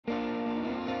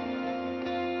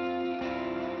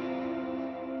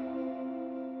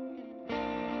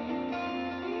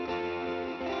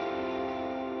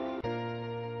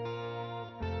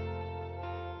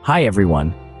Hi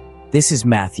everyone, this is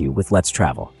Matthew with Let's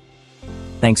Travel.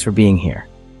 Thanks for being here.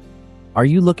 Are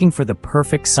you looking for the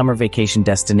perfect summer vacation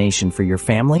destination for your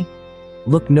family?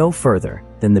 Look no further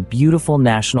than the beautiful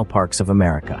national parks of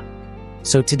America.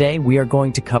 So today we are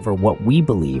going to cover what we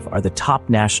believe are the top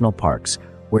national parks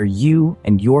where you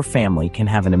and your family can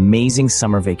have an amazing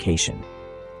summer vacation.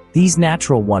 These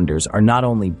natural wonders are not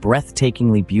only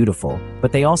breathtakingly beautiful,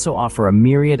 but they also offer a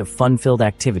myriad of fun-filled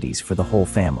activities for the whole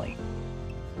family.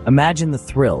 Imagine the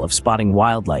thrill of spotting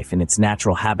wildlife in its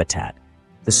natural habitat,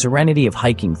 the serenity of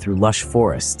hiking through lush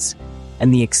forests,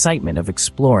 and the excitement of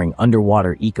exploring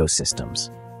underwater ecosystems.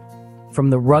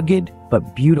 From the rugged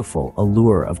but beautiful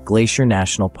allure of Glacier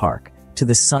National Park to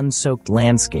the sun-soaked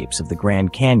landscapes of the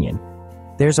Grand Canyon,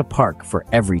 there's a park for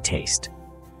every taste.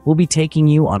 We'll be taking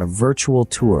you on a virtual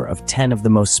tour of 10 of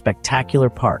the most spectacular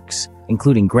parks,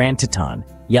 including Grand Teton,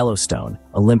 Yellowstone,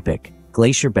 Olympic,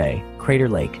 Glacier Bay, Crater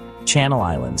Lake, Channel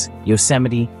Islands,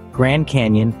 Yosemite, Grand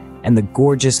Canyon, and the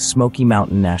gorgeous Smoky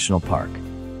Mountain National Park.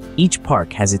 Each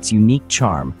park has its unique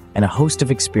charm and a host of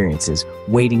experiences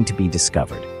waiting to be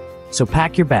discovered. So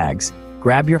pack your bags,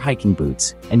 grab your hiking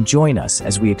boots, and join us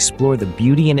as we explore the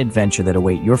beauty and adventure that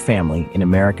await your family in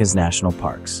America's national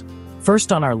parks.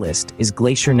 First on our list is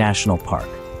Glacier National Park,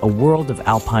 a world of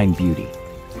alpine beauty.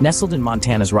 Nestled in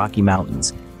Montana's Rocky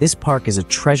Mountains, this park is a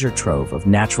treasure trove of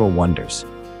natural wonders.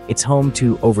 It's home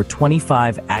to over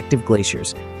 25 active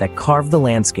glaciers that carve the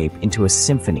landscape into a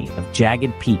symphony of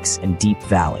jagged peaks and deep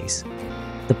valleys.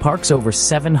 The park's over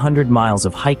 700 miles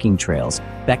of hiking trails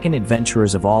beckon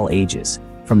adventurers of all ages,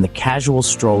 from the casual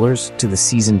strollers to the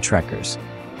seasoned trekkers.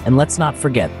 And let's not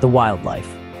forget the wildlife.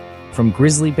 From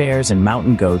grizzly bears and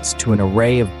mountain goats to an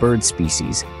array of bird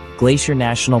species, Glacier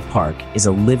National Park is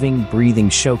a living, breathing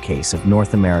showcase of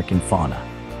North American fauna.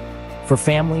 For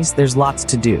families, there's lots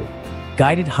to do.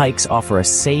 Guided hikes offer a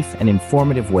safe and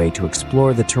informative way to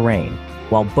explore the terrain,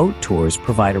 while boat tours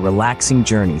provide a relaxing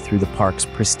journey through the park's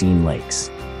pristine lakes.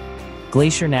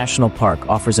 Glacier National Park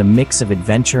offers a mix of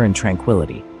adventure and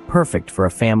tranquility, perfect for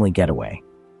a family getaway.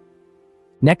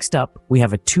 Next up, we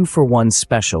have a 2-for-1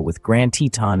 special with Grand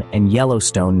Teton and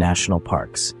Yellowstone National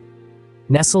Parks.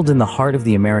 Nestled in the heart of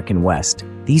the American West,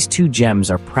 these two gems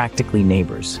are practically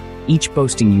neighbors, each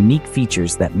boasting unique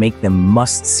features that make them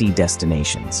must-see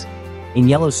destinations. In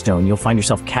Yellowstone, you'll find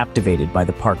yourself captivated by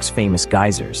the park's famous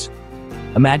geysers.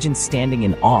 Imagine standing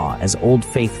in awe as Old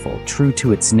Faithful, true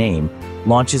to its name,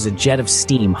 launches a jet of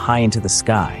steam high into the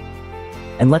sky.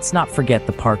 And let's not forget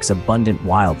the park's abundant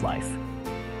wildlife.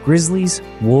 Grizzlies,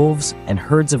 wolves, and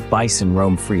herds of bison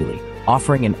roam freely,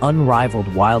 offering an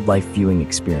unrivaled wildlife viewing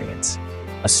experience.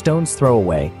 A stone's throw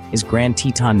away is Grand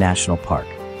Teton National Park.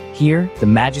 Here, the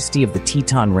majesty of the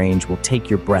Teton Range will take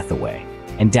your breath away.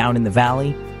 And down in the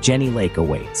valley, Jenny Lake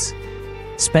awaits.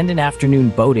 Spend an afternoon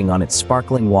boating on its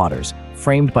sparkling waters,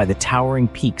 framed by the towering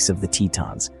peaks of the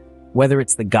Tetons. Whether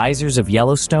it's the geysers of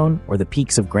Yellowstone or the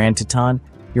peaks of Grand Teton,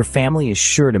 your family is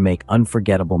sure to make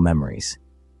unforgettable memories.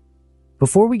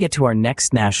 Before we get to our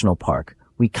next national park,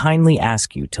 we kindly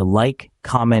ask you to like,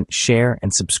 comment, share,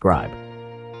 and subscribe.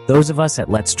 Those of us at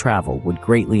Let's Travel would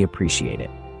greatly appreciate it.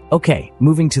 Okay,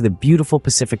 moving to the beautiful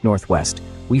Pacific Northwest,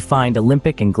 we find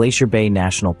Olympic and Glacier Bay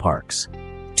National Parks.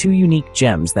 Two unique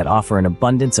gems that offer an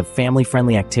abundance of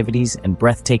family-friendly activities and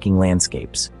breathtaking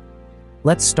landscapes.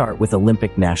 Let's start with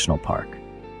Olympic National Park.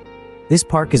 This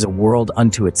park is a world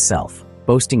unto itself,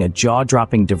 boasting a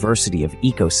jaw-dropping diversity of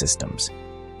ecosystems.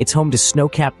 It's home to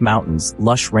snow-capped mountains,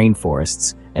 lush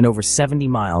rainforests, and over 70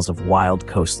 miles of wild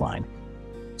coastline.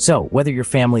 So, whether your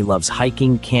family loves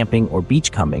hiking, camping, or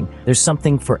beachcombing, there's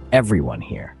something for everyone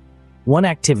here. One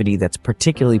activity that's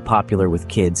particularly popular with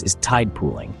kids is tide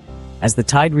pooling. As the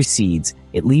tide recedes,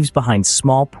 it leaves behind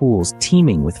small pools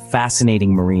teeming with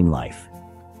fascinating marine life.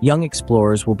 Young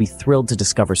explorers will be thrilled to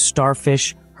discover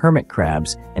starfish, hermit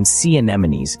crabs, and sea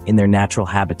anemones in their natural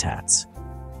habitats.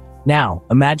 Now,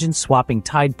 imagine swapping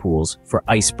tide pools for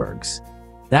icebergs.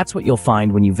 That's what you'll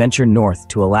find when you venture north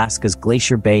to Alaska's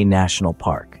Glacier Bay National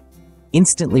Park.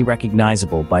 Instantly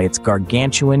recognizable by its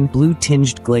gargantuan,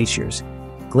 blue-tinged glaciers,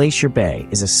 Glacier Bay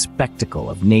is a spectacle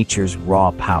of nature's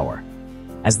raw power.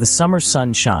 As the summer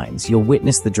sun shines, you'll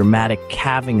witness the dramatic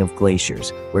calving of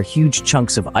glaciers, where huge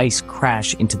chunks of ice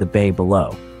crash into the bay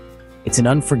below. It's an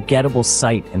unforgettable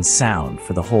sight and sound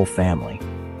for the whole family.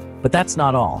 But that's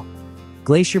not all.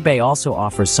 Glacier Bay also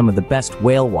offers some of the best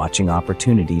whale watching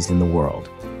opportunities in the world.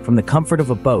 From the comfort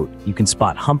of a boat, you can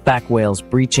spot humpback whales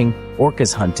breaching,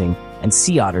 orcas hunting, and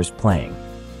sea otters playing.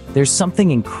 There's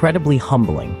something incredibly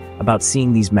humbling about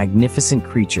seeing these magnificent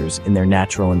creatures in their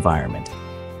natural environment.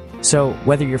 So,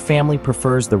 whether your family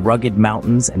prefers the rugged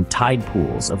mountains and tide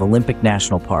pools of Olympic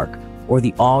National Park or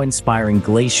the awe-inspiring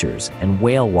glaciers and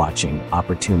whale-watching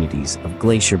opportunities of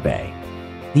Glacier Bay,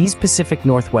 these Pacific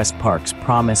Northwest parks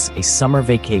promise a summer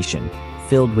vacation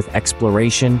filled with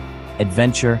exploration,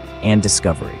 adventure, and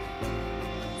discovery.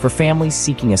 For families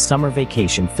seeking a summer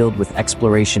vacation filled with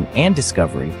exploration and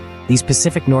discovery, these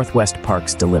Pacific Northwest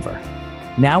parks deliver.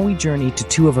 Now we journey to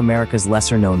two of America's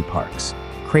lesser-known parks,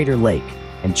 Crater Lake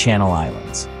and Channel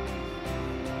Islands.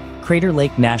 Crater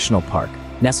Lake National Park,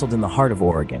 nestled in the heart of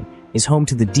Oregon, is home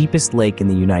to the deepest lake in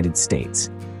the United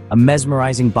States, a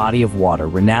mesmerizing body of water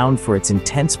renowned for its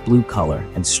intense blue color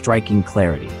and striking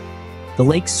clarity. The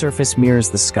lake's surface mirrors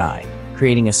the sky,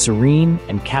 creating a serene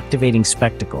and captivating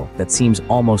spectacle that seems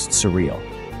almost surreal.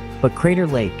 But Crater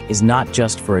Lake is not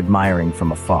just for admiring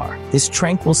from afar. This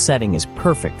tranquil setting is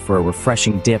perfect for a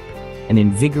refreshing dip, an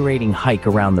invigorating hike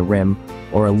around the rim,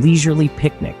 or a leisurely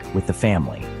picnic with the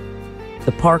family.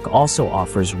 The park also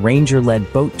offers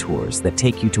ranger-led boat tours that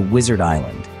take you to Wizard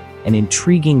Island, an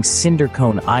intriguing cinder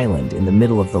cone island in the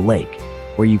middle of the lake,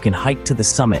 where you can hike to the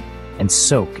summit and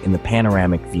soak in the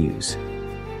panoramic views.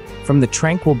 From the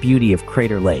tranquil beauty of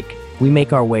Crater Lake, we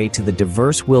make our way to the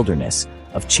diverse wilderness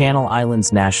of Channel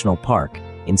Islands National Park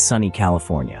in sunny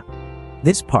California.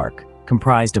 This park,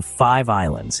 comprised of 5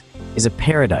 islands, is a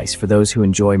paradise for those who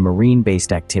enjoy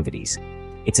marine-based activities.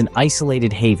 It's an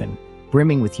isolated haven,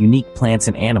 brimming with unique plants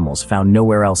and animals found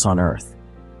nowhere else on Earth.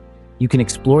 You can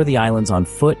explore the islands on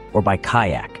foot or by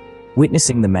kayak,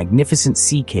 witnessing the magnificent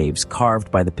sea caves carved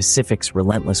by the Pacific's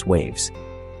relentless waves.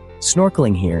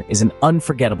 Snorkeling here is an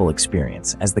unforgettable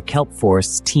experience as the kelp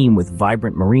forests teem with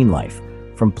vibrant marine life,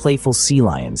 from playful sea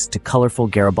lions to colorful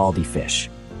Garibaldi fish.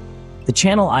 The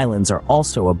Channel Islands are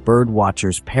also a bird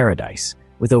watcher's paradise,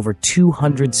 with over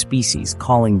 200 species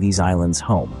calling these islands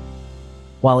home.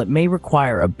 While it may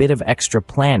require a bit of extra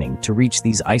planning to reach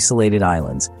these isolated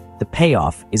islands, the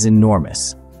payoff is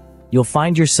enormous. You'll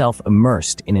find yourself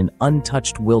immersed in an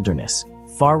untouched wilderness,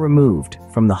 far removed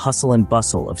from the hustle and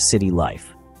bustle of city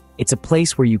life. It's a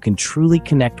place where you can truly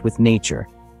connect with nature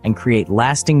and create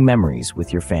lasting memories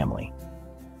with your family.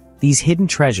 These hidden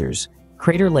treasures,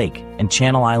 Crater Lake and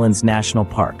Channel Islands National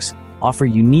Parks, offer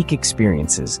unique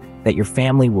experiences that your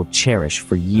family will cherish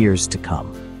for years to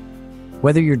come.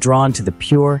 Whether you're drawn to the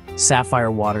pure,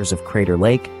 sapphire waters of Crater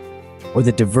Lake or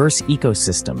the diverse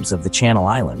ecosystems of the Channel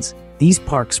Islands, these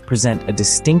parks present a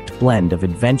distinct blend of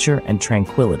adventure and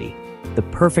tranquility, the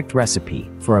perfect recipe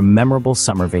for a memorable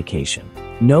summer vacation.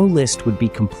 No list would be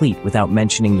complete without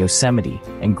mentioning Yosemite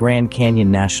and Grand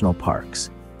Canyon National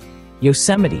Parks.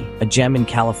 Yosemite, a gem in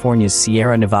California's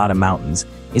Sierra Nevada mountains,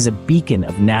 is a beacon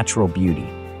of natural beauty.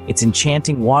 Its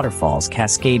enchanting waterfalls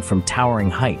cascade from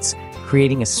towering heights,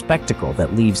 creating a spectacle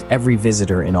that leaves every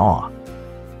visitor in awe.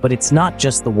 But it's not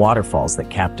just the waterfalls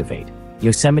that captivate.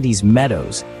 Yosemite's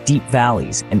meadows, deep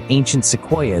valleys, and ancient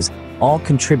sequoias all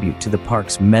contribute to the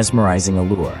park's mesmerizing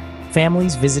allure.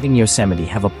 Families visiting Yosemite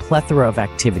have a plethora of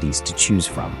activities to choose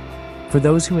from. For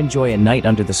those who enjoy a night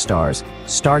under the stars,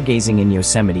 stargazing in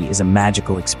Yosemite is a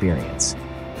magical experience.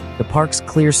 The park's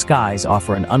clear skies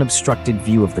offer an unobstructed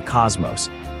view of the cosmos,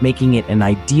 making it an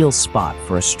ideal spot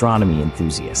for astronomy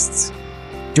enthusiasts.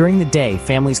 During the day,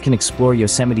 families can explore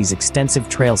Yosemite's extensive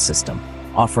trail system,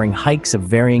 offering hikes of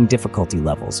varying difficulty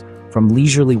levels, from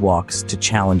leisurely walks to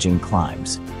challenging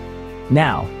climbs.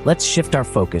 Now, let's shift our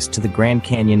focus to the Grand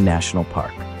Canyon National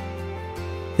Park.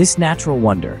 This natural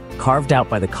wonder, carved out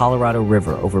by the Colorado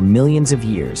River over millions of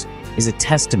years, is a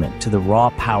testament to the raw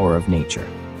power of nature.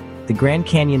 The Grand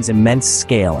Canyon's immense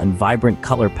scale and vibrant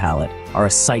color palette are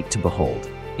a sight to behold.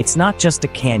 It's not just a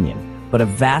canyon, but a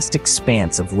vast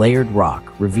expanse of layered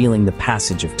rock revealing the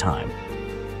passage of time.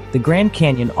 The Grand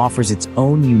Canyon offers its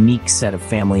own unique set of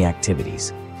family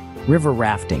activities. River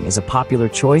rafting is a popular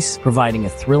choice, providing a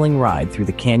thrilling ride through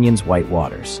the canyon's white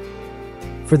waters.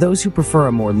 For those who prefer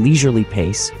a more leisurely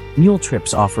pace, mule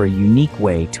trips offer a unique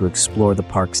way to explore the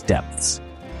park's depths.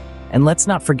 And let's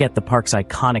not forget the park's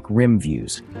iconic rim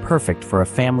views, perfect for a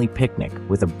family picnic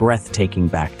with a breathtaking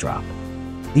backdrop.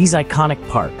 These iconic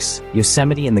parks,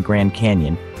 Yosemite and the Grand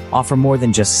Canyon, offer more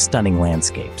than just stunning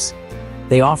landscapes.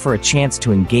 They offer a chance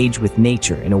to engage with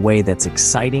nature in a way that's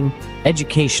exciting,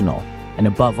 educational, and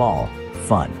above all,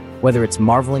 fun. Whether it's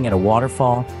marveling at a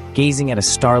waterfall, gazing at a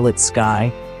starlit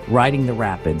sky, riding the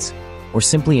rapids, or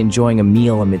simply enjoying a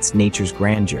meal amidst nature's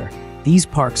grandeur, these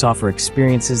parks offer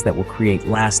experiences that will create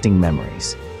lasting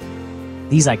memories.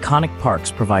 These iconic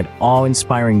parks provide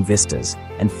awe-inspiring vistas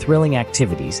and thrilling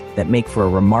activities that make for a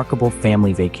remarkable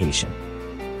family vacation.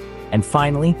 And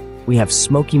finally, we have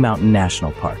Smoky Mountain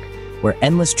National Park. where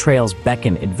endless trails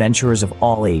beckon adventurers of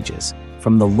all ages.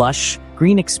 From the lush,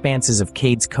 green expanses of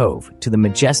Cades Cove to the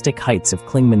majestic heights of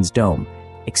Clingman's Dome,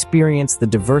 experience the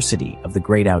diversity of the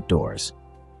great outdoors.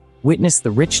 Witness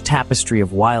the rich tapestry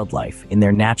of wildlife in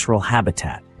their natural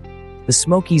habitat. The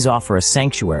Smokies offer a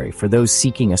sanctuary for those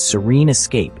seeking a serene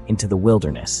escape into the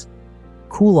wilderness.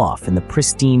 Cool off in the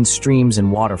pristine streams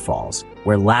and waterfalls,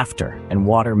 where laughter and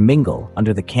water mingle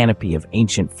under the canopy of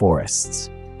ancient forests.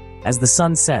 As the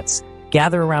sun sets,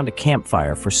 gather around a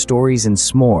campfire for stories and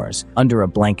s'mores under a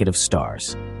blanket of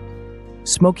stars.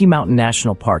 Smoky Mountain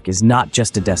National Park is not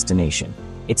just a destination.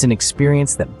 It's an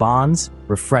experience that bonds,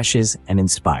 refreshes, and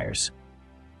inspires.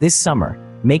 This summer,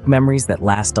 make memories that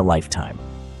last a lifetime.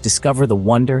 Discover the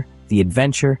wonder, the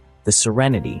adventure, the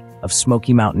serenity of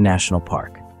Smoky Mountain National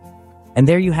Park. And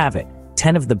there you have it,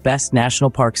 10 of the best national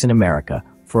parks in America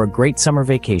for a great summer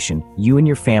vacation you and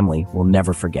your family will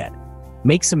never forget.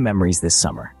 Make some memories this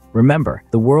summer. Remember,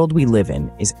 the world we live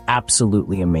in is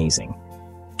absolutely amazing.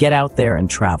 Get out there and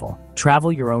travel.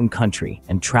 Travel your own country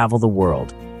and travel the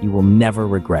world. You will never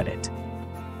regret it.